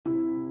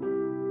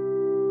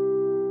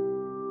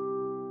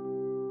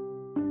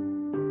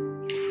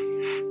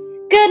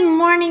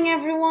morning,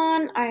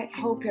 everyone. I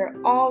hope you're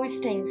always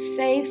staying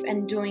safe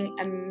and doing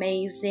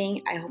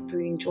amazing. I hope you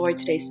enjoyed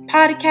today's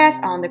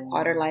podcast on the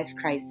quarter life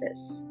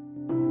crisis.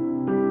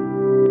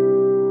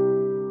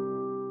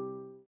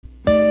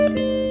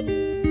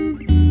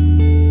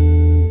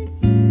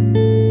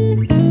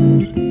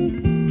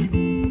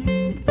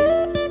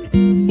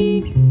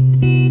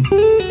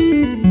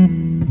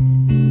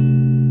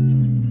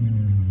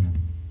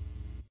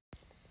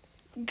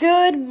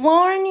 Good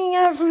morning,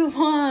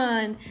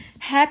 everyone.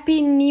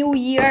 Happy New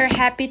Year.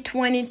 Happy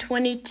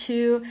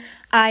 2022.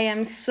 I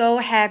am so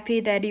happy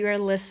that you are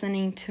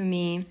listening to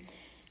me.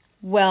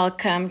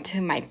 Welcome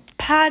to my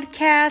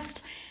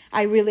podcast.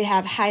 I really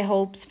have high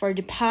hopes for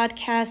this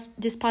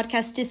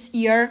podcast this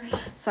year.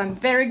 So I'm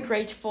very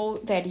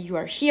grateful that you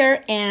are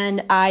here,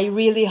 and I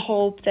really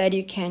hope that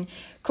you can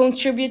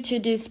contribute to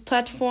this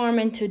platform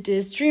and to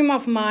this dream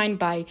of mine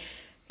by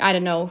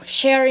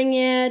sharing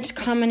it,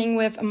 commenting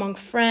with among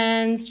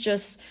friends,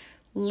 just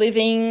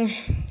leaving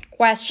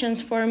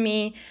questions for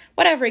me,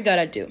 whatever you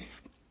gotta do.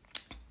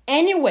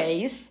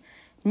 Anyways,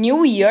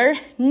 new year,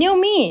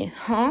 new me,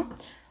 huh?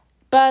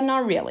 But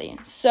not really.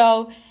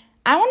 So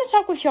I want to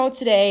talk with y'all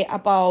today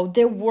about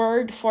the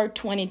word for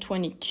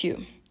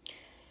 2022.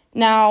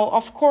 Now,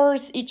 of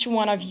course, each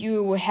one of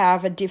you will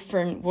have a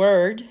different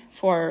word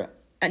for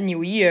a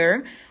new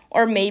year,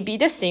 or maybe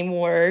the same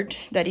word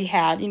that you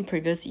had in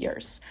previous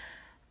years.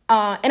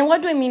 And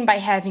what do I mean by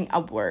having a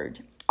word?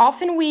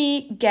 Often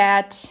we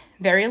get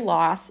very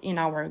lost in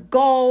our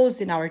goals,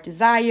 in our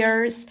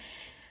desires,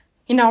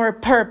 in our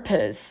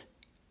purpose.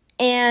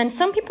 And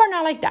some people are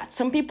not like that.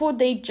 Some people,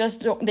 they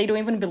don't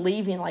even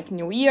believe in like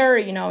new year.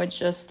 It's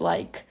just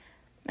like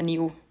a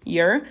new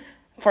year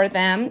for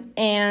them.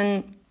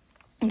 And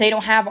they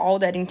don't have all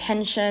that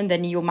intention, the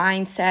new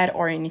mindset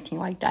or anything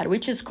like that,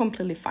 which is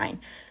completely fine.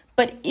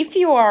 But if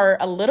you are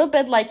a little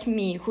bit like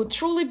me, who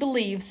truly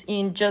believes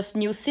in just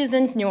new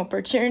seasons, new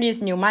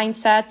opportunities, new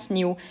mindsets,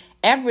 new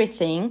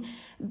everything,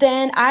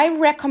 then I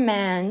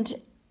recommend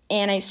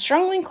and I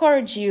strongly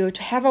encourage you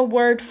to have a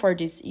word for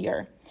this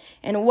year.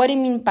 And what do you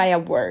mean by a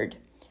word?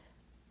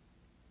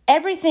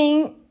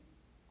 Everything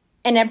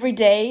and every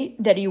day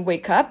that you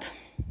wake up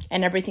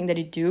and everything that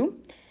you do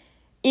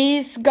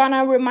is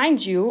gonna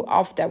remind you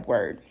of that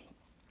word.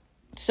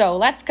 So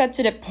let's cut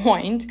to the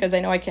point, because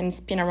I know I can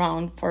spin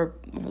around for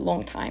a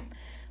long time.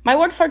 My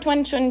word for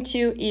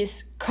 2022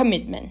 is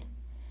commitment.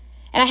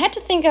 And I had to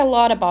think a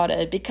lot about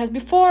it, because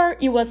before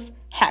it was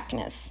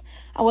happiness.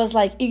 I was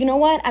like, you know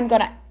what? I'm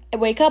going to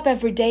wake up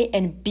every day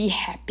and be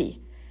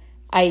happy.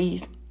 I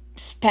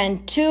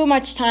spent too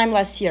much time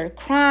last year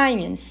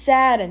crying and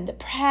sad and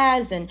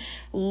depressed and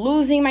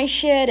losing my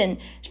shit and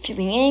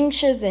feeling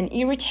anxious and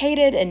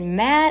irritated and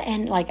mad,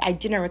 and like I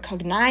didn't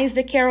recognize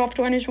the care of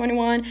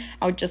 2021.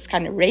 I would just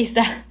kind of erase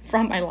that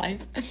from my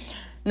life.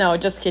 No,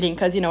 just kidding,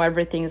 because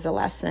everything is a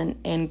lesson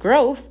in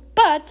growth.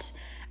 But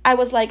I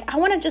was like, I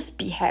want to just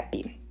be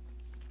happy.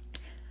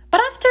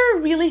 But after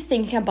really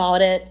thinking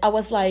about it, I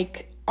was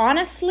like,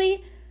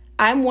 honestly,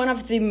 I'm one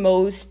of the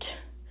most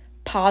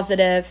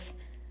positive,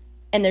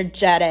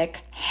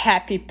 energetic,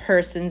 happy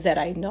persons that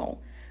I know.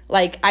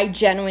 Like, I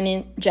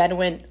genuinely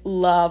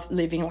love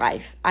living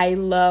life. I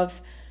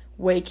love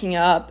waking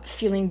up,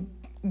 feeling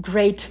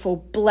grateful,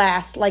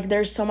 blessed. Like,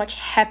 there's so much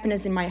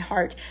happiness in my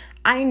heart.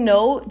 I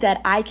know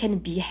that I can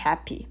be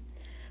happy.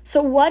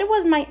 So what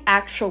was my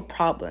actual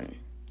problem?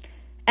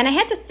 And I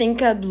had to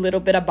think a little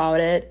bit about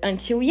it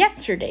until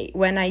yesterday,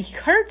 when I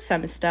heard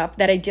some stuff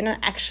that I didn't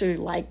actually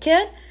like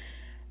it.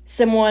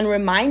 Someone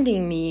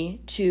reminding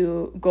me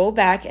to go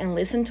back and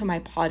listen to my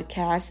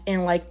podcast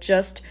and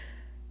just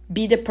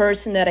be the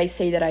person that I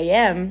say that I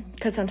am.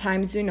 Because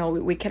sometimes,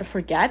 we can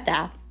forget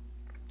that.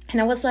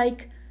 And I was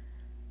like,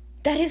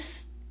 that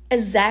is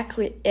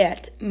exactly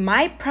it.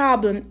 My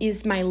problem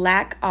is my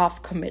lack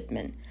of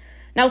commitment.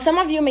 Now, some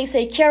of you may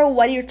say, Carol,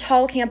 what are you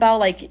talking about?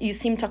 Like, you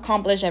seem to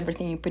accomplish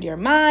everything you put in your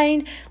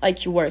mind.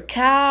 Like, you work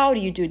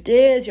out, you do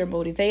this, you're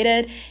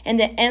motivated. And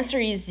the answer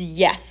is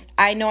yes.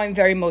 I know I'm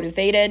very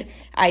motivated.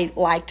 I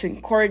like to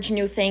encourage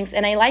new things.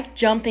 And I like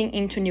jumping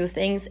into new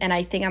things. And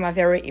I think I'm a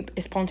very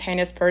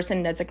spontaneous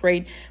person. That's a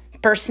great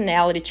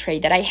personality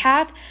trait that I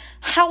have.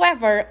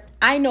 However,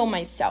 I know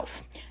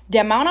myself. The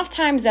amount of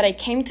times that I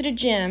came to the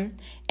gym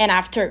and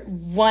after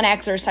one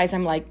exercise,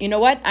 I'm like, you know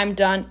what? I'm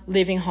done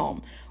leaving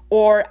home.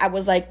 Or I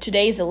was like,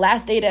 today is the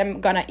last day that I'm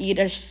gonna eat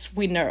a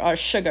sweetener or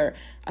sugar,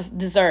 a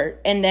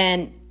dessert. And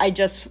then I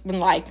just been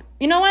like,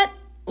 you know what?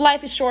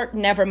 Life is short,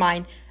 never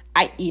mind.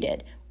 I eat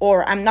it.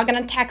 Or I'm not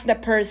gonna text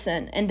that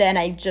person. And then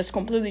I just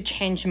completely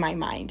changed my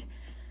mind.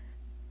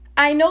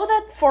 I know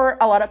that for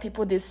a lot of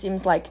people, this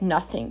seems like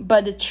nothing.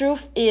 But the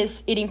truth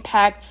is it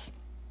impacts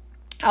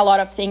a lot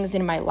of things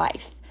in my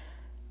life.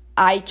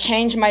 I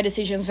change my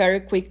decisions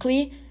very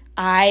quickly.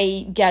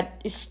 I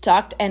get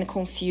stuck and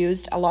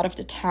confused a lot of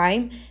the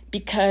time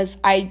because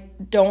I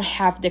don't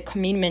have the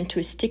commitment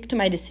to stick to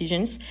my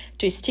decisions,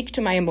 to stick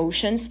to my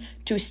emotions,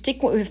 to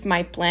stick with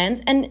my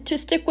plans, and to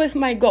stick with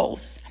my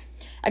goals.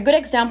 A good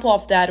example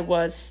of that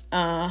was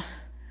not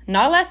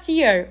last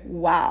year.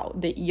 Wow,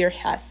 the year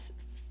has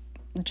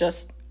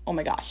just, oh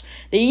my gosh.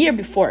 The year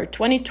before,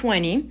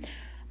 2020,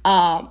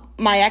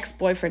 my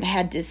ex-boyfriend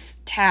had this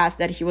test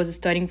that he was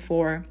studying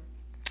for,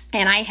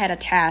 and I had a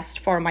test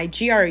for my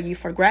GRE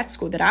for grad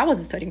school that I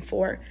was studying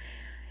for.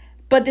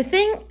 But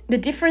the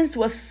difference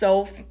was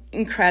so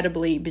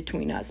incredibly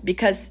between us,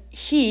 because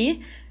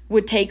he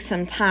would take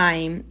some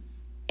time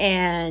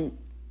and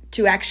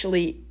to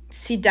actually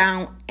sit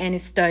down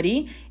and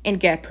study and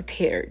get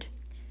prepared.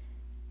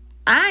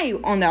 I,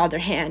 on the other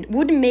hand,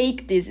 would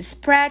make this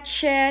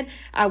spreadsheet,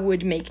 I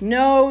would make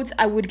notes,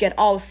 I would get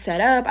all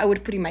set up, I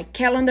would put in my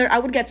calendar, I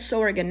would get so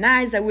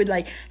organized, I would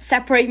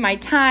separate my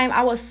time.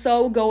 I was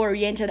so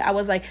goal-oriented. I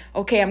was like,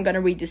 okay, I'm gonna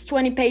read these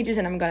 20 pages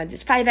and I'm gonna do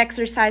these 5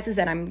 exercises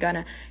and I'm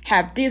gonna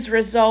have this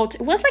result.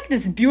 It was like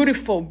this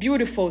beautiful,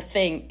 beautiful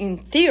thing in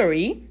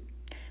theory.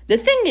 The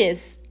thing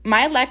is,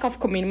 my lack of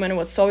commitment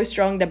was so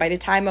strong that by the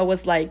time I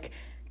was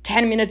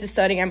 10 minutes of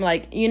studying, I'm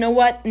like, you know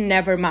what?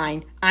 Never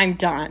mind. I'm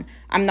done.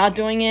 I'm not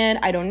doing it.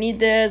 I don't need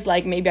this.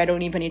 Maybe I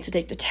don't even need to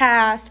take the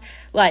test.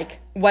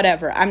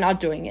 Whatever. I'm not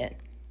doing it.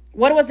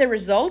 What was the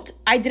result?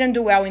 I didn't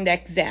do well in the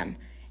exam.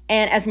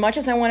 And as much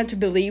as I wanted to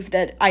believe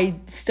that I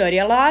study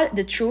a lot,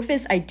 the truth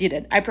is I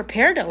didn't. I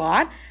prepared a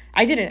lot.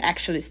 I didn't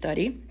actually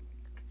study.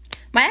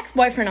 My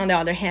ex-boyfriend, on the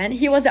other hand,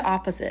 he was the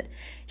opposite.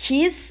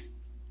 He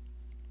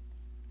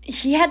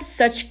had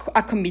such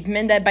a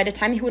commitment that by the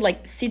time he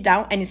would sit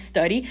down and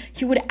study,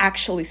 he would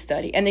actually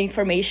study, and the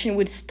information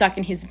would stuck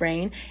in his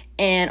brain.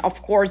 And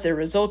of course, the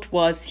result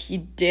was he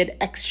did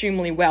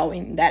extremely well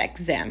in that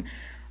exam.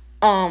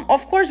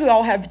 Of course, we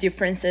all have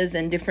differences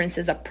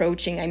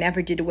approaching. I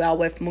never did well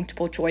with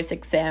multiple choice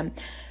exam,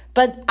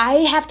 but I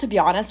have to be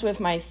honest with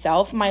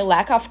myself. My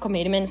lack of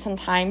commitment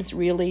sometimes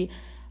really,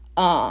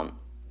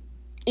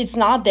 it's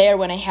not there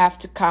when I have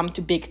to come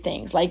to big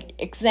things like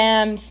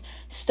exams,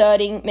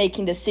 studying,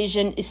 making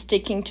decisions,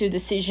 sticking to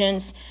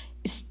decisions,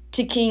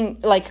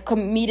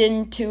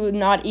 committing to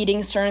not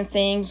eating certain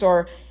things,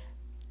 or,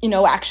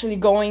 actually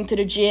going to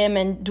the gym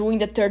and doing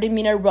the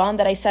 30-minute run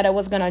that I said I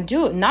was going to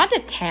do. Not the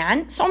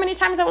 10. So many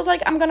times I was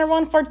like, I'm going to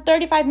run for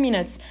 35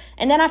 minutes.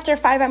 And then after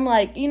 5, I'm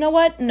like, you know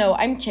what? No,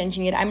 I'm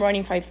changing it. I'm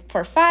running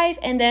for 5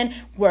 and then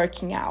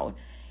working out.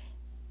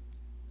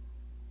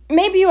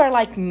 Maybe you are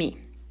like me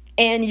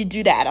and you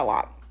do that a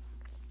lot.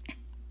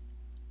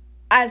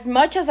 As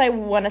much as I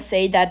want to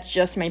say that's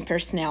just my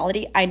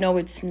personality, I know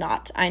it's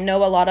not. I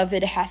know a lot of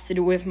it has to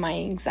do with my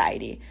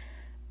anxiety.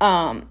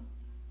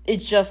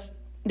 It's just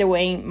the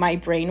way my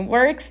brain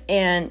works.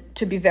 And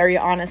to be very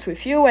honest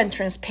with you and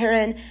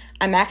transparent,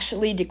 I'm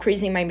actually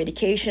decreasing my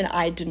medication.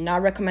 I do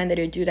not recommend that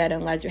you do that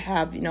unless you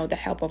have, the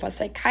help of a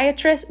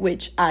psychiatrist,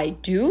 which I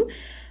do.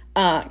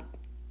 I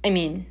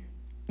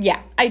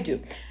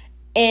do.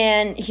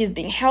 And he's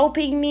been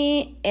helping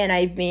me, and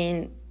I've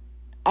been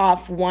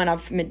off one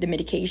of the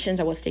medications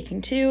I was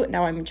taking 2.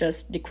 Now I'm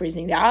just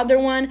decreasing the other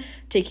one,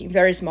 taking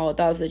very small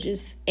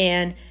dosages.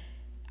 And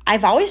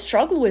I've always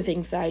struggled with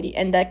anxiety,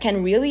 and that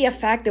can really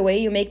affect the way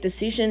you make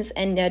decisions,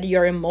 and that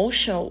your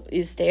emotional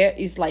is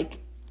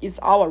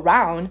all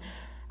around.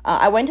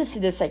 I went to see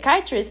the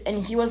psychiatrist,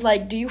 and he was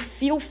like, do you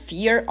feel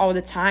fear all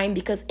the time?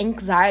 Because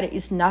anxiety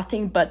is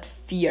nothing but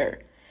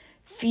fear.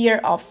 Fear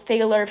of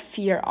failure,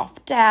 fear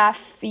of death,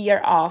 fear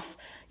of,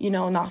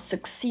 not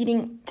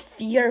succeeding,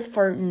 fear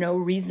for no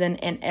reason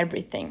and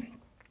everything.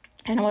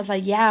 And I was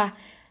like, yeah,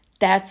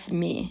 that's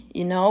me.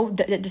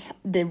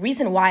 The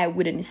reason why I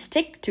wouldn't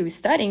stick to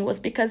studying was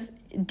because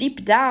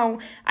deep down,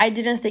 I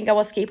didn't think I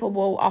was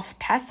capable of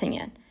passing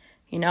it.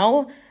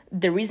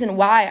 The reason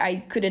why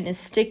I couldn't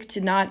stick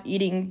to not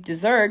eating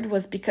dessert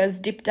was because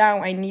deep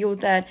down, I knew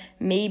that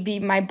maybe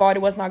my body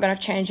was not going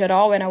to change at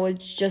all and I would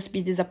just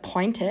be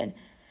disappointed.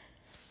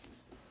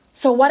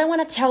 So what I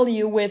want to tell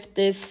you with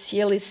this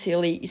silly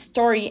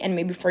story, and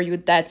maybe for you,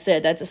 that's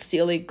it. That's a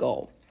silly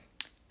goal.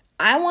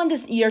 I want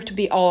this year to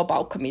be all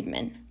about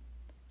commitment.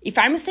 If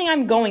I'm saying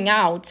I'm going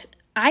out,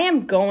 I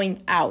am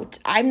going out.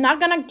 I'm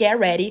not going to get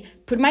ready,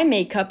 put my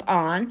makeup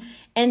on,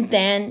 and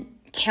then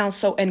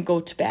cancel and go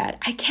to bed.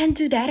 I can't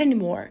do that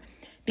anymore.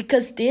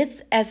 Because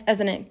this, as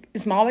a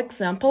small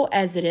example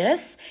as it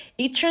is,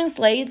 it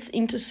translates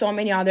into so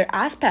many other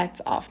aspects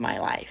of my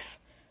life.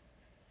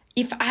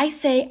 If I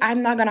say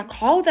I'm not going to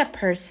call that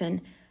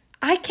person,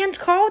 I can't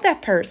call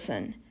that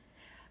person.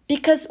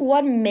 Because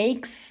what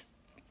makes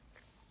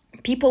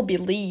people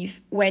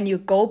believe when you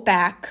go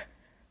back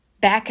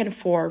and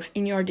forth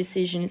in your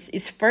decisions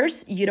is,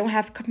 first, you don't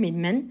have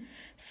commitment.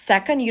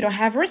 Second, you don't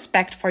have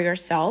respect for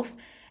yourself.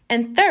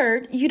 And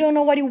third, you don't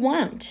know what you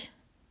want.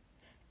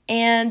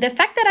 And the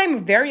fact that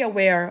I'm very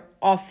aware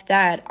of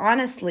that,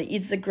 honestly,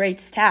 it's a great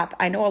step.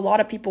 I know a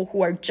lot of people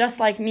who are just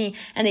like me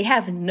and they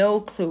have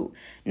no clue.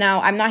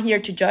 Now, I'm not here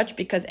to judge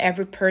because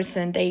every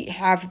person, they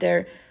have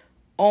their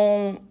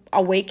own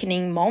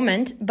awakening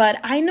moment, but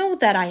I know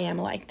that I am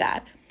like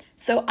that.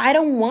 So I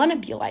don't want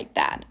to be like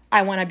that.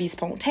 I want to be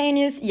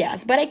spontaneous,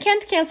 yes, but I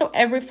can't cancel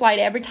every flight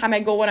every time I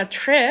go on a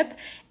trip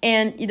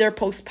and either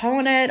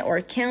postpone it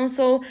or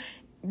cancel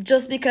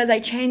just because I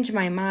change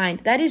my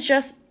mind. That is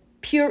just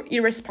pure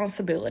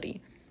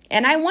irresponsibility.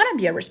 And I want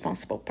to be a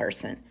responsible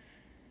person.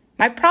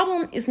 My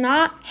problem is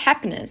not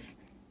happiness,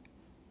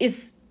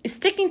 is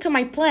sticking to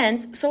my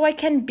plans so I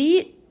can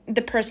be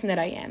the person that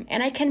I am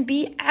and I can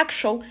be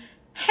actual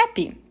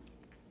happy.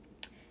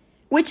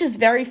 Which is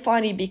very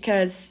funny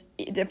because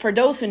for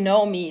those who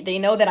know me, they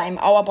know that I'm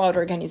all about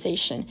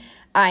organization.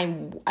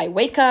 I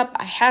wake up,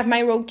 I have my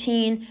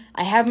routine,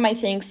 I have my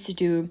things to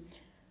do.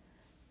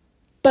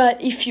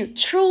 But if you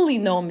truly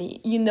know me,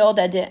 you know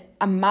that the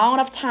amount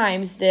of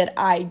times that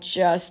I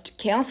just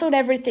canceled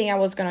everything I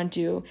was gonna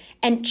do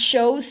and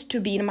chose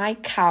to be in my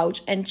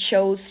couch and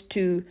chose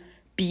to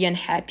be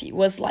unhappy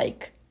was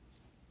like,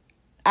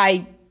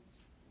 I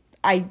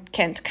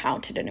can't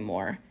count it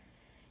anymore.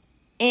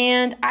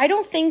 And I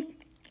don't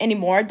think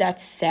anymore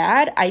that's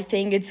sad. I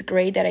think it's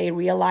great that I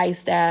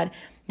realized that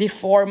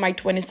before my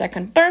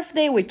 22nd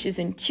birthday, which is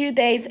in 2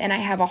 days, and I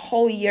have a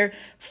whole year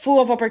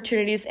full of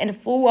opportunities and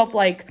full of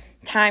like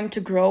time to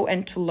grow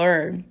and to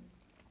learn.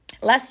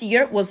 Last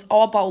year was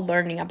all about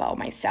learning about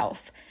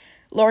myself,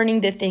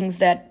 learning the things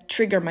that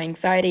trigger my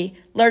anxiety,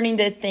 learning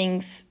the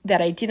things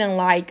that I didn't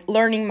like,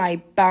 learning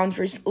my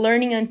boundaries,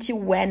 learning until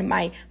when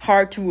my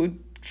heart would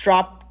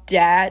drop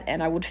dead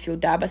and I would feel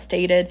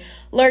devastated,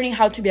 learning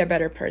how to be a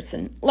better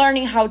person,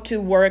 learning how to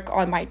work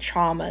on my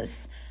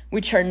traumas,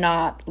 which are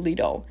not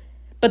little.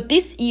 But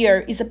this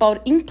year is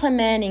about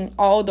implementing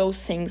all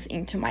those things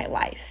into my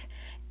life.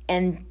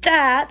 And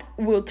that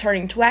will turn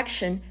into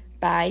action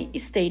by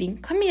staying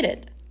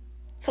committed.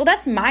 So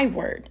that's my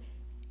word.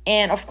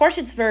 And of course,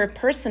 it's very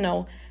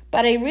personal,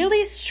 but I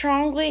really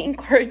strongly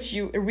encourage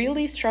you.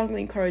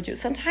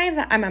 Sometimes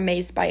I'm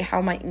amazed by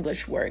how my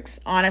English works.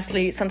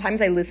 Honestly,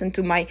 sometimes I listen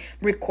to my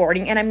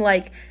recording and I'm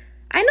like,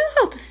 I know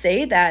how to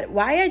say that.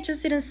 Why I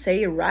just didn't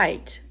say it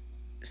right?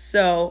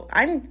 So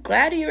I'm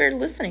glad you're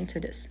listening to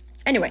this.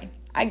 Anyways,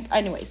 I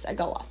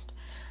got lost.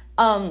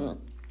 What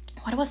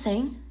I was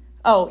saying?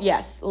 Oh,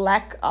 yes,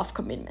 lack of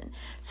commitment.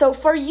 So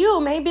for you,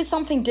 maybe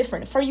something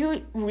different. For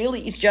you,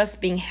 really, is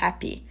just being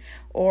happy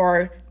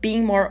or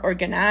being more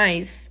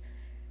organized,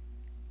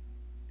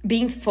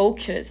 being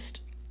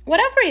focused.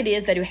 Whatever it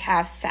is that you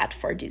have set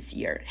for this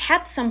year,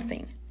 have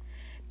something.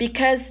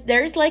 Because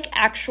there's like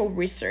actual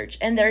research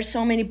and there's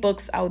so many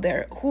books out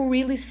there who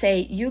really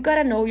say you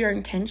gotta know your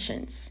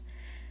intentions.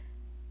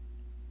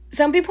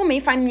 Some people may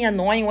find me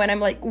annoying when I'm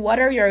like, what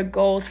are your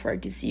goals for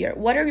this year?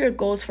 What are your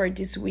goals for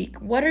this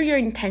week? What are your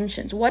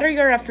intentions? What are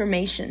your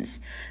affirmations?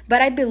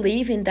 But I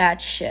believe in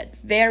that shit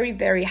very,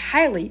 very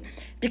highly.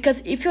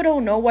 Because if you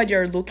don't know what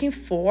you're looking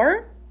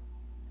for,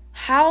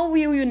 how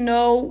will you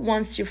know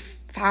once you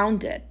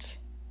found it?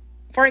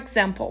 For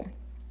example,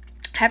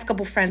 I have a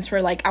couple friends who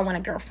are like, I want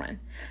a girlfriend.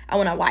 I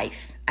want a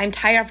wife. I'm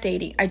tired of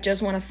dating. I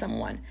just want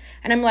someone.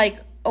 And I'm like,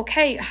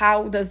 okay,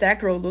 how does that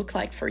girl look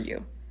like for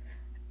you?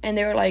 And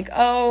they were like,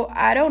 oh,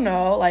 I don't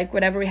know, like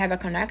whenever we have a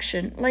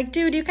connection. Like,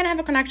 dude, you can have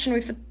a connection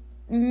with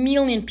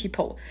 1,000,000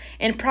 people.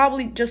 And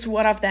probably just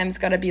one of them is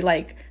going to be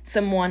like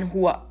someone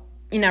who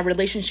in a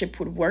relationship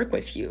would work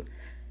with you.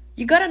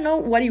 You got to know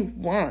what you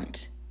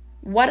want.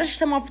 What are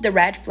some of the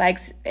red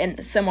flags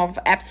and some of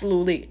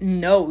absolutely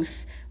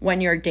no's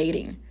when you're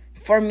dating?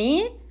 For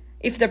me,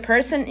 if the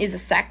person is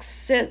a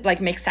sexist,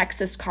 like makes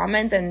sexist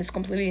comments and is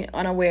completely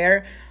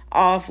unaware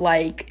of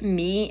like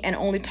me and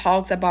only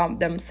talks about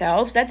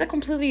themselves, that's a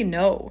completely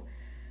no.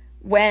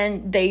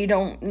 When they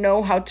don't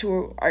know how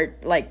to or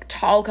like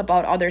talk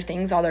about other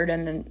things other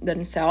than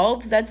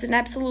themselves, that's an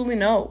absolutely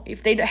no.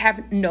 If they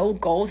have no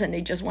goals and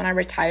they just want to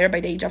retire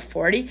by the age of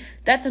 40,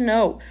 that's a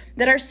no.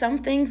 There are some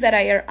things that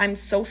I'm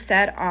so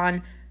set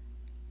on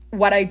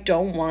what I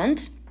don't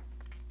want,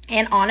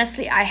 and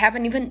honestly, I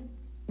haven't even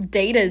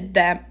dated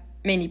that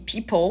many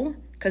people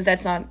because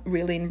that's not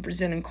really in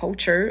Brazilian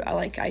culture.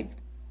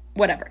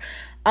 Whatever.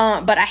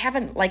 But I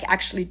haven't like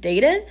actually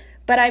dated,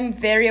 but I'm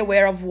very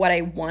aware of what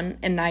I want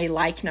and I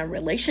like in a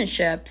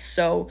relationship.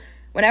 So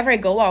whenever I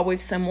go out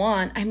with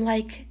someone, I'm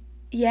like,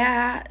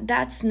 yeah,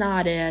 that's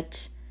not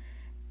it.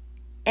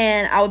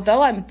 And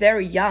although I'm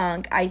very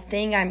young, I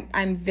think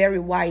I'm very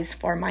wise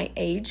for my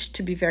age,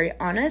 to be very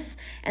honest.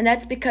 And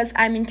that's because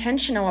I'm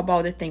intentional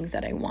about the things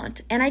that I want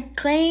and I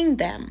claim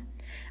them.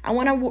 I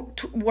want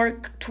to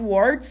work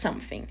towards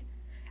something.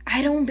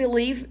 I don't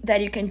believe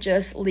that you can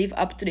just live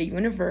up to the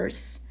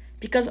universe,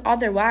 because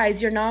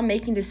otherwise you're not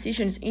making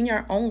decisions in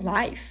your own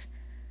life.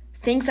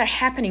 Things are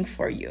happening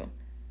for you.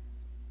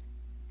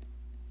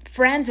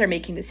 Friends are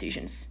making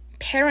decisions.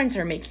 Parents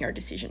are making your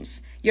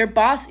decisions. Your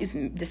boss is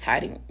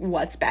deciding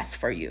what's best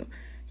for you.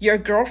 Your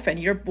girlfriend,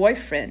 your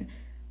boyfriend,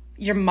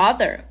 your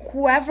mother,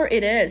 whoever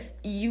it is,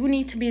 you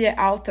need to be the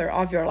author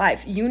of your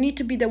life. You need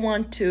to be the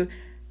one to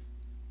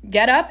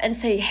get up and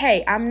say,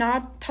 hey, I'm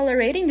not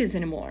tolerating this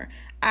anymore.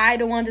 I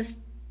don't want this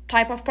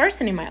type of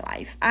person in my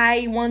life.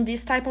 I want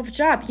this type of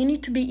job. You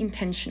need to be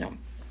intentional.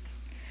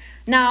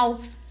 Now,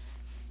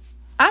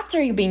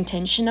 after you be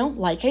intentional,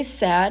 like I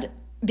said,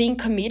 being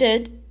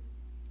committed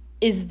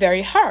is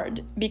very hard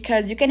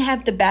because you can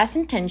have the best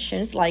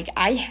intentions like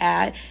I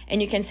had,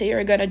 and you can say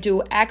you're going to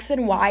do X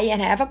and Y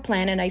and have a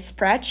plan and a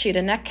spreadsheet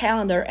and a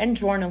calendar and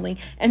journaling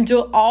and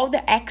do all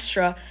the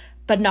extra,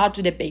 but not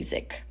do the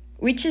basic.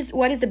 which is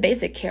what is the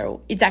basic,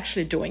 Carol? It's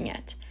actually doing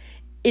it.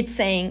 It's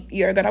saying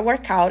you're going to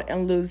work out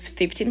and lose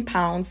 15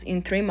 pounds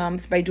in 3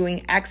 months by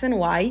doing X and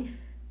Y,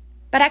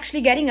 but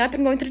actually getting up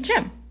and going to the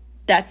gym.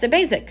 That's the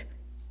basic.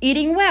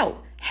 Eating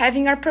well,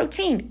 having our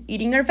protein,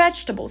 eating our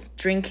vegetables,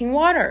 drinking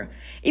water.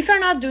 If you're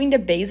not doing the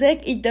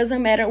basic, it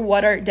doesn't matter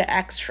what are the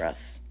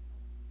extras.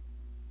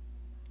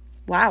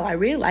 Wow, I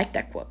really like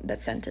that quote,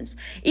 that sentence.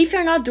 If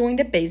you're not doing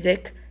the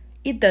basic,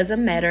 it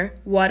doesn't matter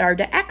what are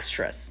the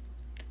extras.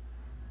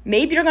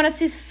 Maybe you're going to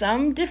see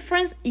some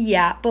difference,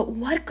 yeah, but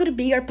what could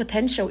be your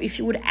potential if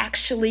you would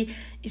actually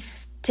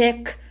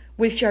stick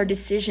with your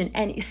decision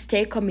and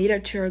stay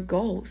committed to your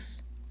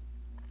goals?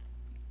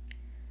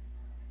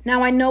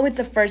 Now, I know it's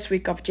the first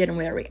week of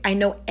January. I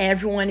know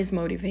everyone is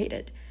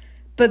motivated.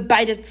 But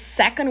by the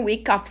second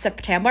week of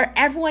September,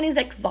 everyone is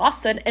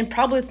exhausted and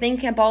probably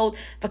thinking about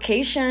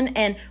vacation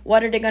and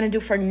what are they going to do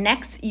for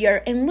next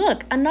year. And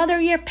look,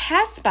 another year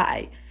passed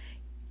by.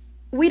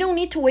 We don't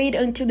need to wait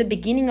until the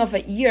beginning of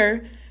a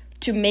year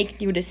to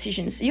make new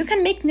decisions. You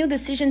can make new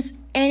decisions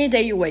any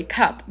day you wake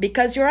up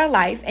because you're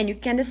alive and you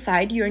can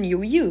decide your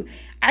new you.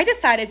 I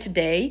decided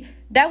today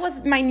that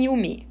was my new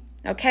me.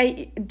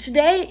 Okay,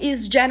 today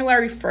is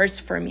January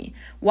 1st for me.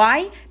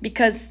 Why?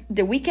 Because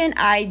the weekend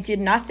I did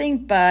nothing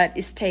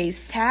but stay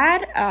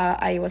sad.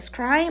 I was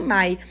crying.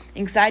 My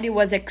anxiety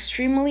was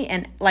extremely,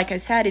 and like I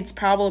said, it's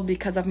probably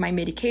because of my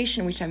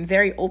medication, which I'm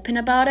very open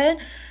about it,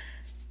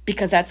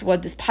 because that's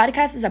what this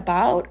podcast is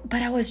about.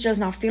 But I was just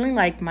not feeling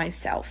like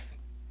myself.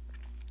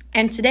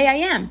 And today I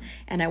am.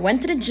 And I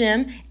went to the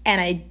gym and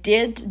I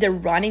did the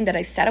running that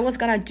I said I was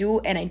going to do.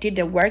 And I did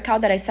the workout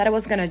that I said I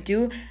was going to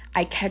do.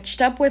 I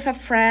catched up with a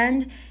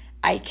friend.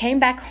 I came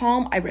back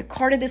home. I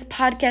recorded this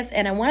podcast.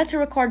 And I wanted to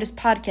record this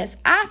podcast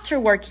after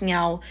working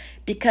out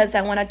because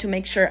I wanted to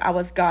make sure I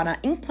was going to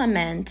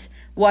implement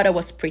what I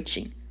was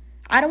preaching.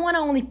 I don't want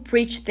to only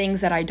preach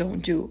things that I don't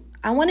do.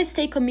 I want to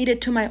stay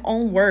committed to my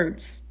own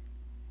words.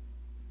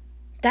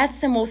 That's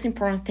the most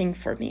important thing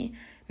for me.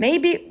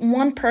 Maybe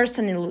one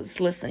person is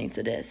listening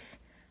to this.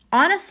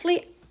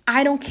 Honestly,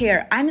 I don't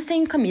care. I'm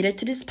staying committed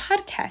to this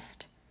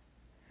podcast.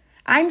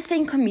 I'm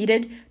staying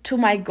committed to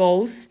my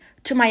goals,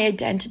 to my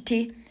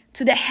identity,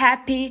 to the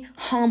happy,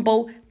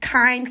 humble,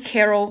 kind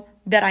Carol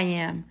that I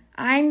am.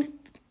 I'm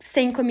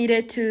staying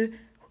committed to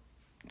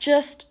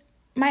just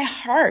my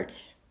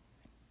heart.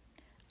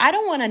 I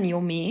don't want a new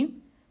me.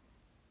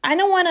 I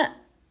don't want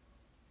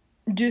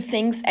to do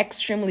things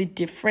extremely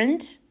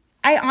different.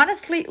 I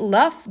honestly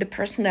love the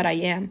person that I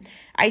am.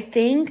 I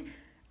think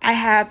I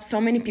have so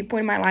many people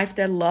in my life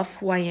that love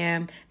who I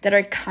am, that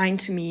are kind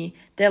to me,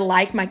 that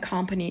like my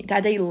company,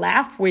 that they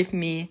laugh with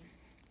me.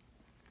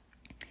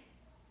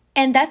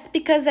 And that's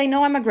because I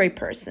know I'm a great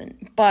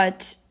person,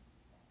 but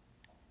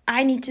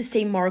I need to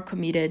stay more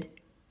committed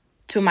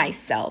to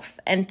myself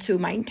and to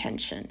my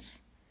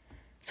intentions.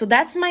 So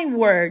that's my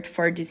word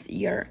for this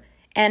year.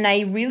 And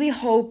I really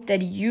hope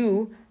that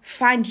you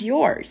find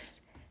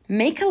yours.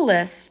 Make a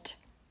list.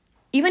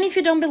 Even if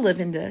you don't believe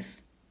in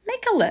this,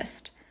 make a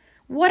list.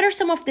 What are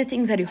some of the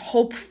things that you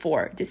hope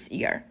for this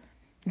year?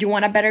 Do you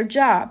want a better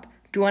job?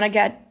 Do you want to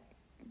get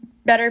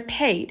better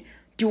paid?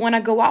 Do you want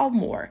to go out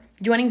more?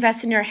 Do you want to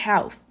invest in your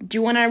health? Do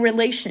you want a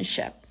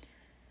relationship?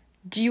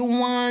 Do you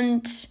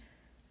want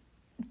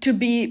to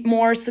be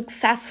more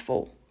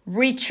successful,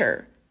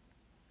 richer,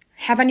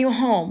 have a new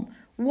home?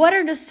 What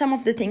are some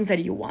of the things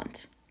that you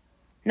want?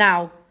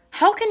 Now,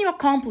 how can you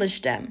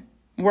accomplish them?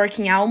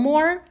 Working out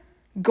more?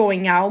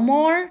 Going out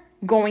more?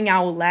 Going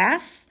out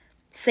less,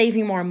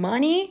 saving more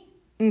money,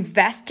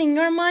 investing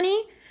your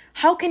money?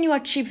 How can you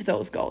achieve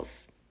those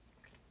goals?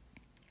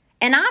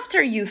 And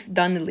after you've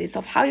done the list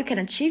of how you can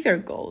achieve your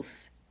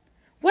goals,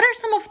 what are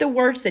some of the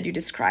words that you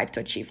describe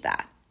to achieve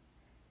that?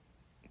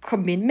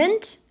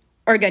 Commitment,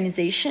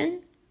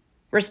 organization,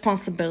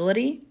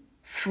 responsibility,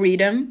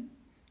 freedom,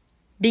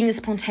 being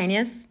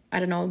spontaneous. I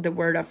don't know the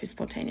word of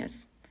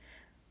spontaneous.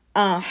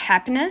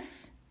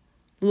 Happiness,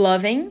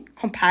 loving,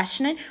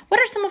 compassionate. What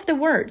are some of the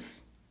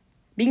words?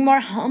 Being more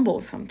humble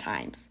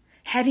sometimes,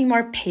 having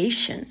more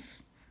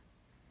patience,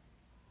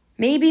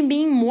 maybe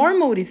being more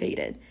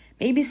motivated,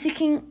 maybe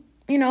seeking,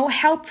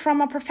 help from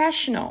a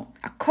professional,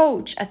 a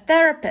coach, a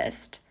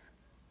therapist,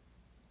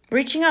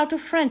 reaching out to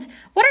friends.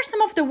 What are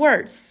some of the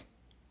words?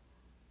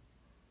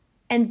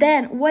 And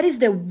then what is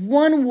the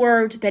one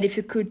word that if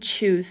you could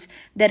choose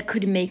that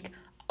could make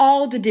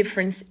all the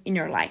difference in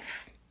your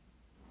life?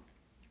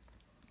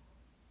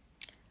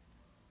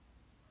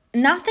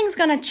 Nothing's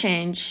gonna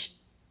change.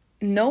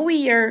 No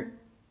year,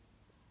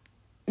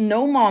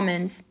 no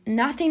moments,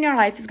 nothing in your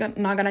life is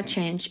not going to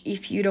change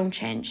if you don't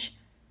change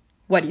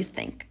what you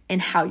think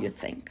and how you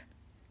think.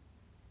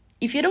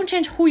 If you don't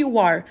change who you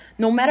are,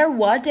 no matter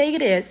what day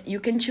it is, you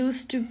can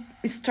choose to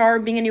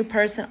start being a new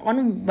person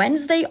on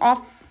Wednesday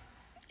of,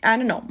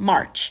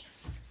 March.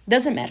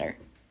 Doesn't matter.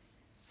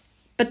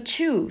 But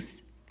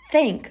choose,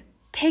 think,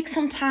 take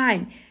some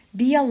time,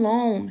 be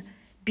alone,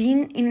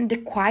 being in the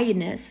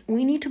quietness.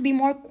 We need to be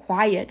more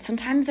quiet.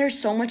 Sometimes there's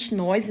so much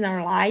noise in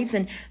our lives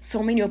and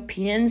so many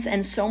opinions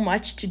and so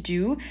much to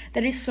do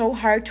that it's so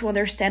hard to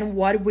understand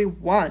what we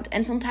want.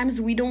 And sometimes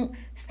we don't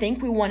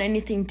think we want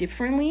anything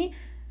differently,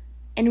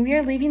 and we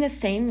are living the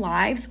same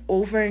lives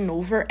over and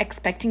over,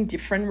 expecting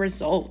different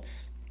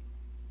results.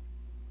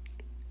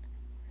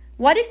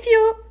 What if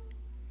you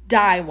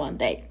die one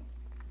day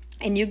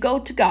and you go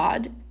to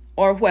God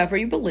or whoever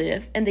you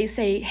believe and they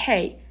say,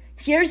 hey,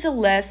 here's a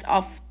list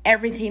of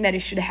everything that you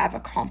should have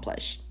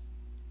accomplished.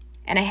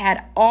 And I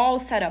had all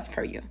set up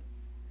for you.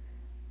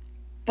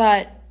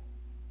 But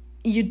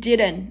you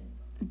didn't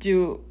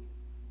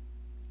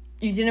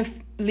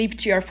live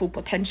to your full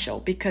potential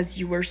because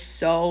you were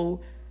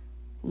so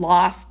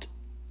lost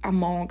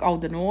among all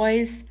the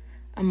noise,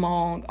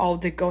 among all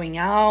the going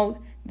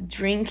out, the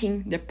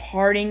drinking, the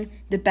partying,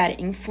 the bad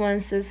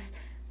influences,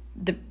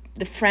 the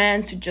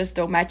friends who just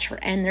don't match your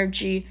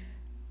energy.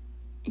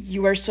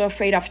 You are so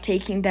afraid of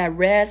taking that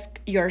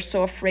risk. You are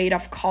so afraid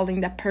of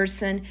calling that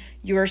person.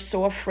 You are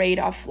so afraid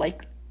of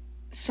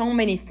so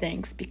many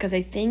things, because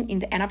I think in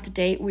the end of the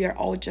day, we are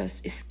all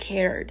just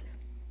scared.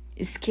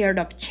 Scared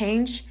of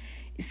change,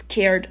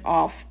 scared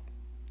of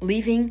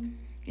living,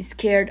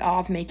 scared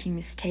of making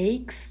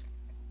mistakes.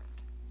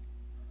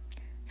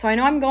 So I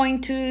know I'm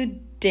going to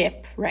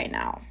dip right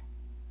now,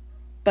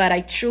 but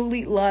I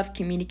truly love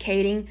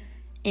communicating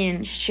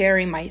and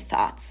sharing my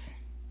thoughts.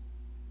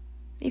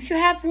 If you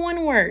have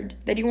one word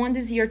that you want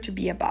this year to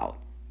be about,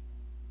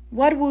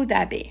 what would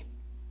that be?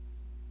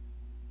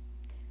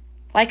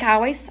 Like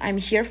always, I'm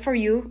here for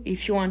you.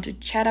 If you want to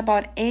chat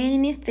about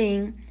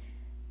anything,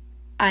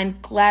 I'm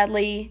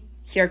gladly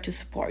here to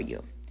support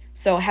you.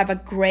 So have a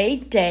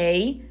great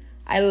day.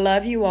 I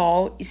love you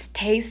all.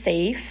 Stay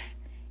safe.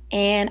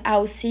 And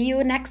I'll see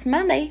you next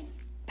Monday.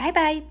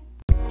 Bye-bye.